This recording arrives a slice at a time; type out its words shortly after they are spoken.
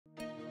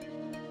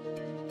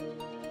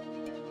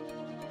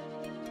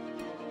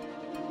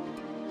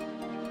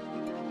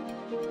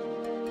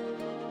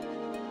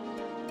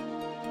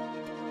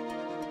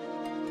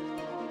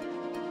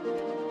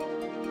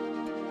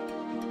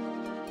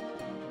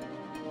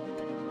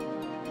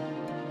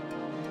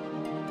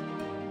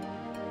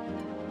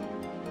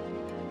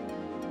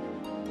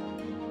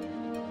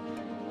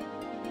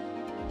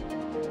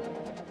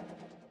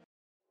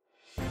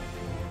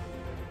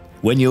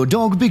when your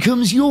dog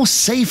becomes your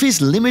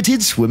safest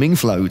limited swimming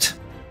float.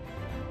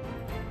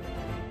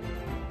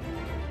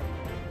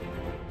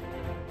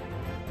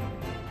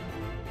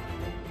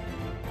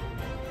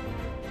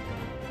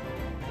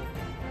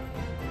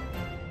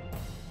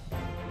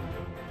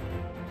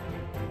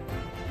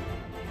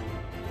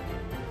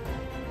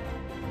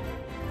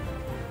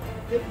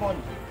 Tiếp một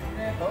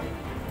nè tốt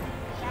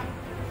sắc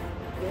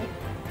okay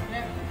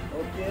nè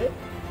okay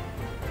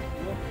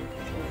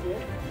okay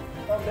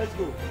come let's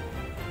go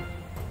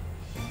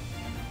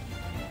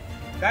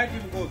guide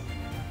him go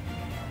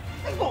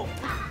let's go.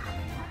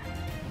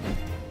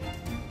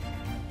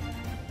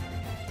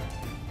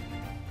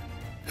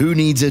 Who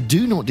needs a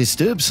do not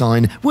disturb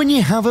sign when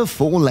you have a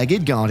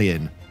four-legged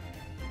guardian?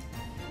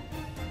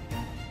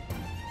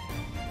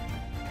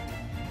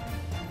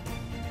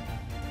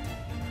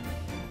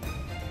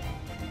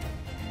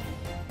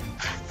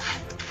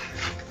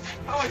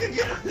 Oh, I can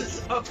get on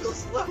this uphill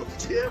slope,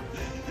 Jim.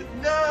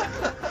 No.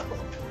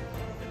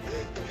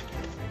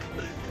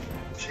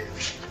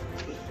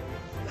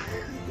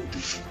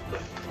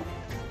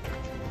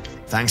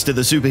 Thanks to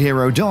the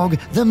superhero dog,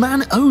 the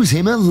man owes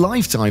him a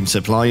lifetime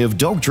supply of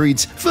dog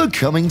treats for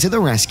coming to the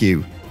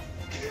rescue.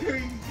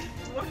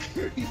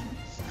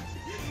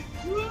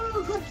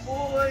 Ooh, good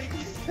boy.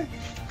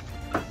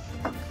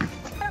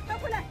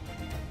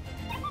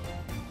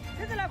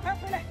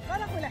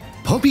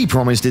 Puppy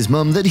promised his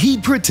mum that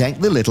he'd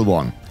protect the little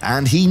one,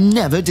 and he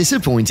never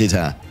disappointed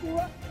her.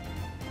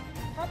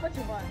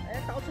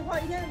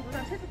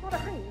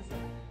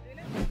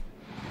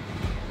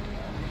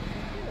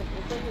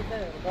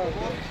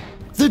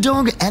 The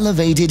dog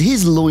elevated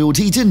his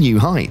loyalty to new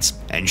heights,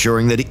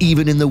 ensuring that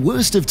even in the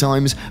worst of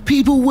times,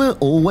 people were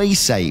always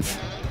safe.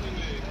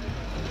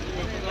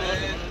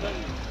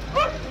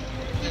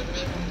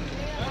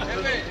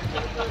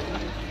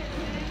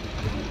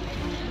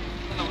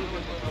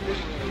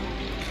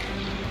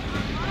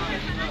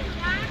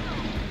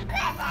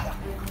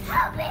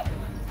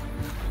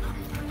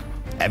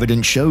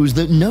 Evidence shows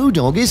that no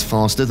dog is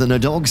faster than a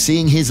dog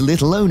seeing his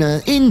little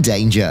owner in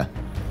danger.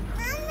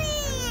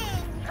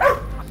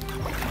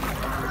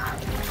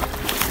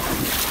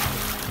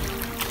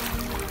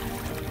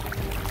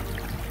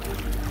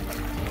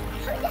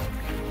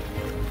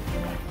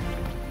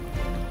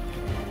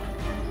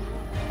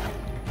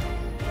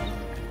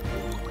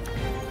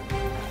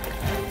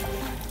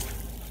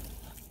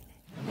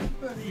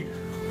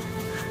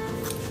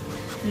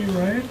 You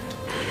Ryan?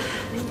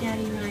 I'm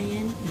Daddy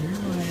Ryan. You're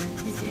Ryan.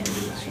 Is Daddy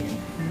Ryan?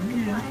 Here he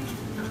is.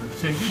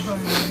 Say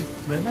goodbye, Ryan.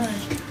 Bye bye.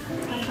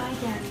 Bye bye,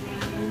 Daddy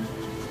Ryan.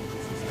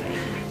 This is what I'm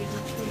ready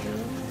for you.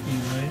 You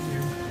right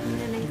here. And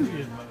then Here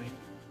he is, mommy.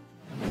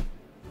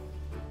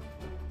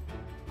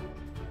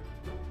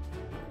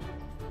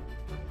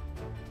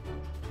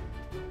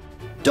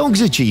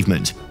 Dog's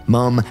achievement.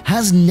 Mum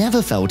has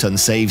never felt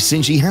unsafe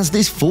since she has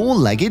this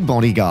four-legged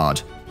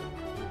bodyguard.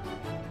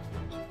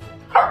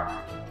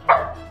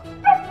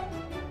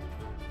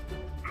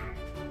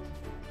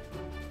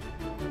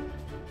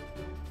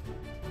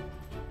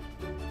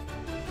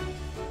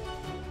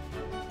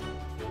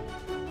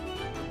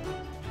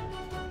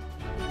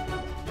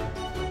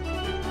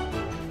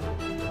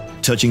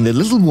 Touching the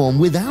little one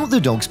without the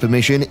dog's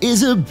permission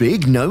is a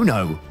big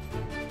no-no.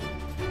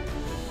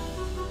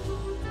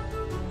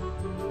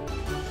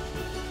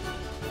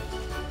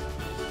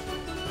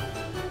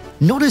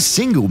 Not a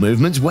single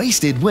movement's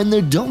wasted when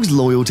the dog's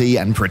loyalty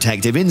and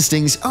protective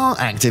instincts are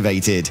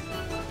activated.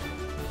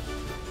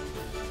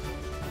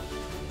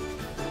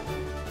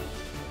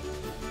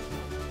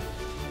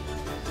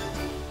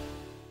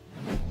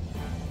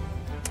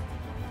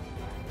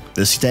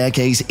 The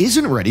staircase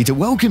isn't ready to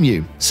welcome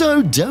you,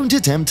 so don't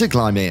attempt to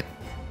climb it.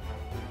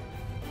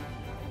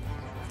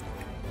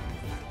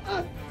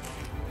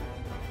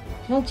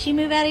 Won't she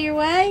move out of your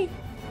way?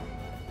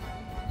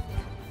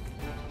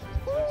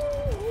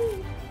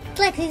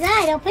 Lexi's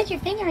eye, don't put your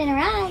finger in her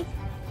eye.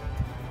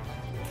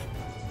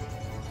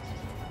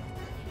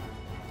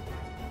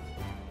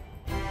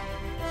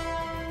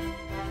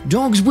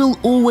 Dogs will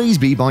always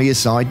be by your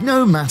side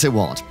no matter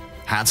what.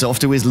 Hats off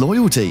to his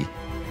loyalty.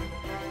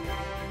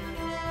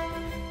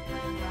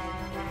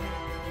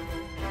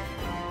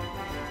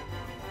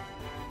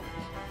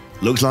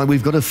 Looks like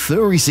we've got a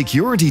furry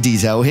security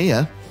detail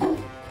here.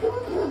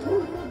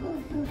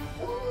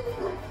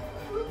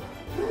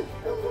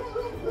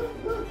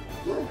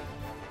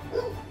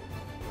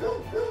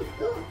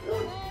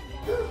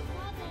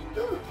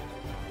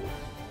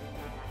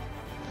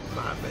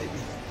 My baby.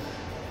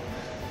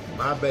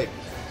 My baby.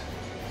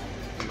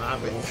 My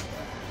baby.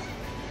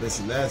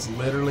 Listen, that's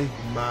literally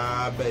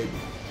my baby.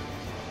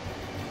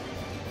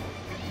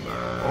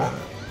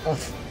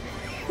 That's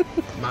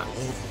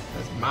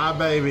my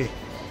baby.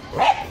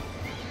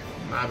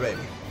 My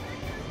baby.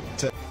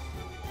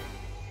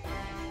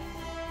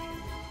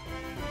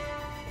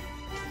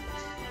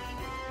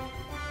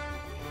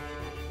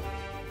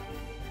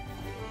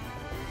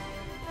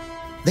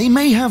 They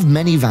may have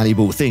many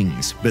valuable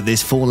things, but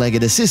this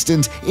four-legged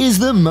assistant is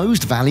the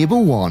most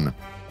valuable one.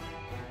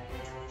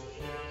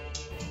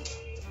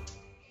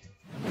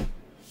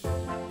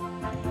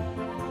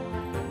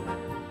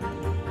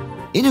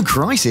 In a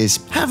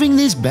crisis, having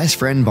this best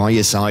friend by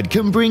your side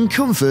can bring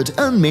comfort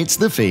amidst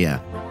the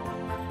fear.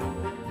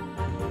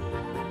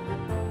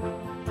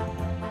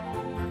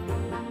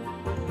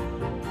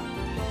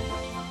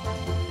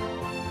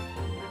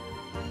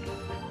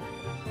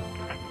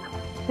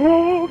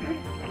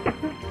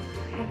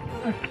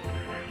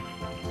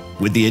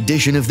 With the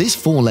addition of this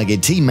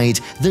four-legged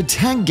teammate, the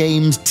tag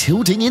game's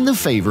tilting in the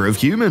favor of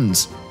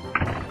humans.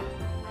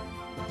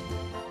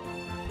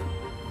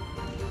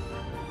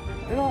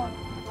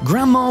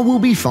 Grandma will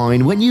be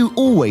fine when you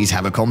always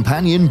have a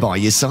companion by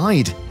your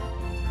side.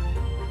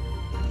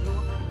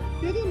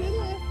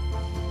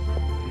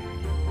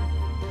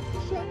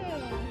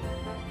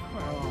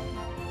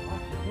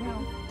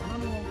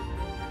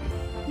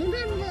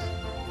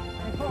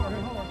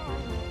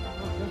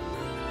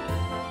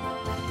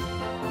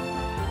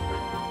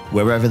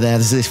 Wherever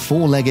there's this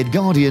four-legged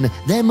guardian,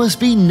 there must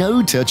be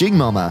no touching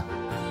mama.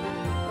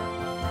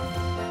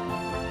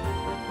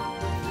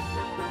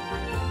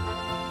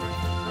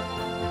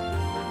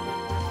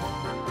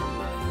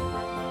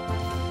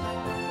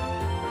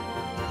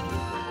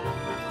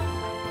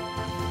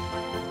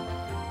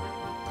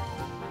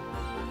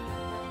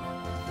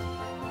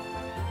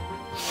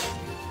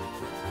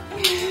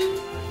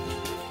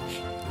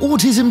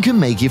 Autism can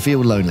make you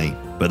feel lonely,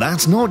 but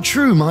that's not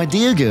true, my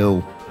dear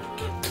girl.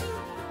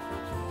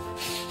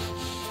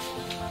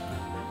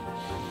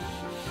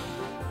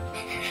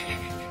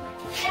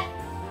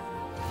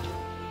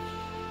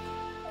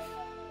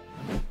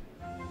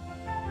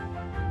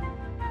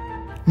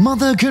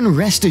 Mother can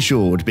rest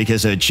assured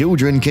because her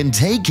children can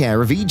take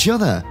care of each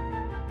other.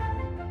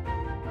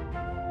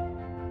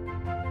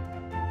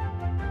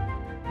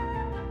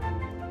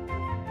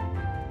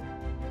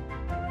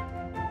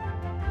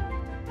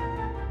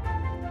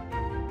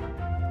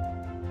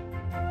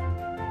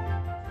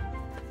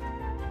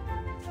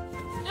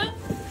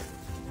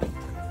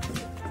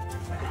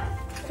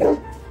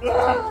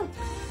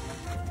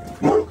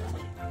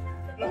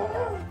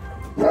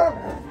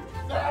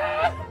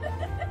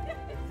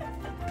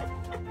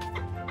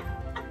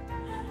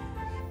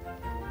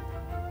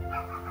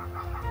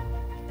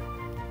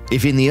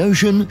 If in the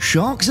ocean,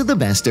 sharks are the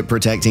best at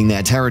protecting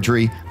their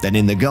territory, then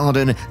in the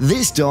garden,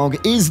 this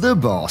dog is the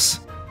boss.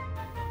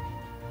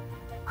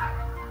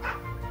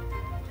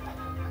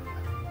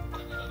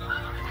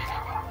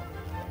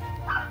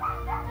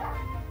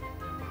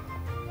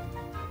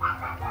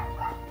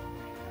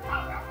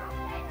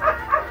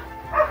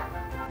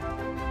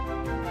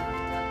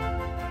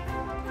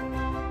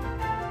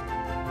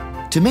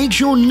 To make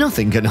sure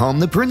nothing can harm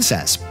the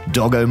princess,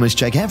 Doggo must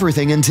check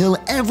everything until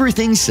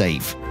everything's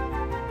safe.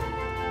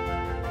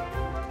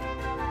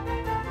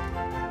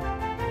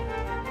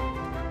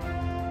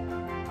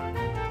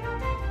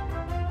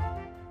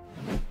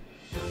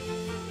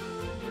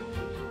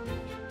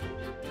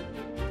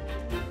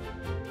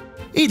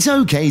 It's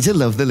okay to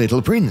love the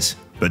little prince,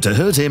 but to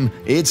hurt him,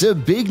 it's a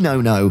big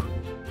no-no.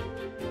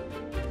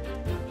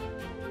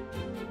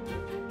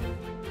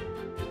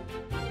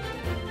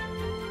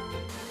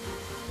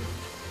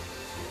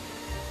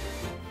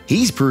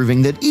 He's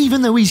proving that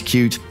even though he's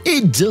cute,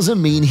 it doesn't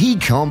mean he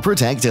can't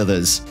protect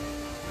others.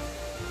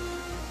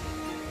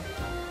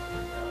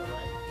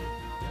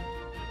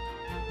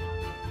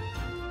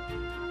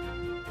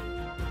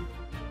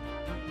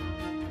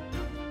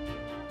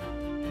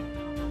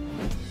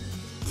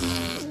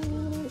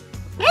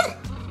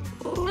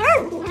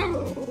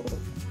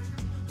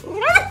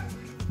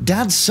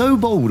 Dad's so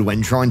bold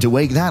when trying to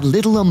wake that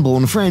little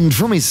unborn friend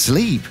from his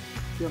sleep.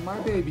 Get my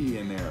baby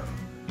in there.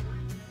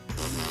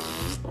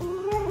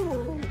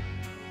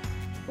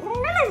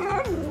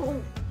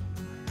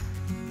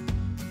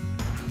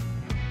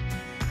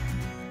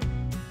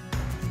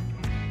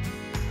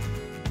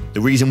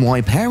 The reason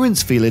why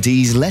parents feel at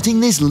ease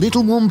letting this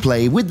little one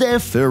play with their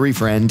furry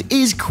friend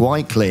is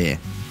quite clear.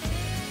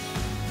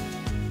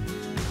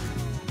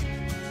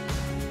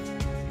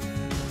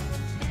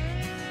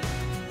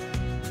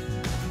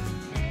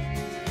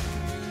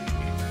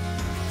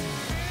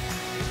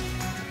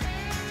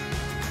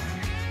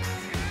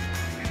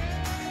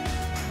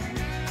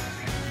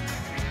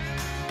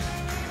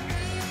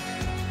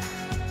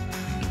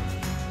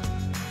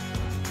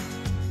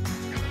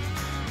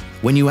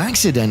 When you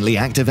accidentally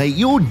activate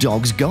your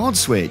dog's guard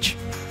switch.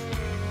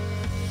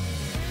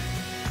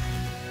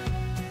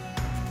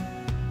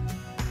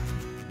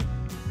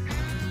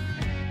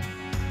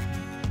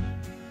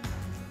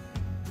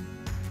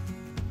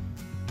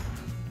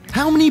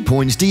 How many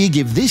points do you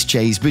give this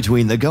chase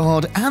between the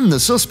guard and the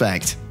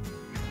suspect?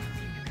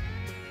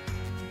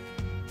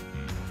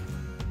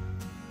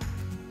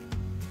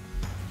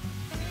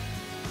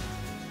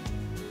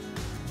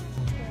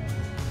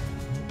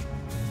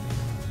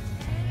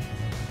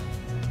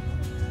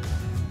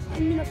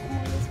 Mira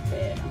cómo lo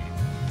espera.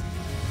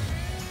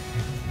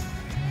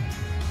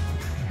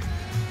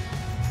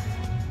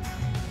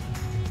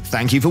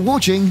 Thank you for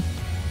watching.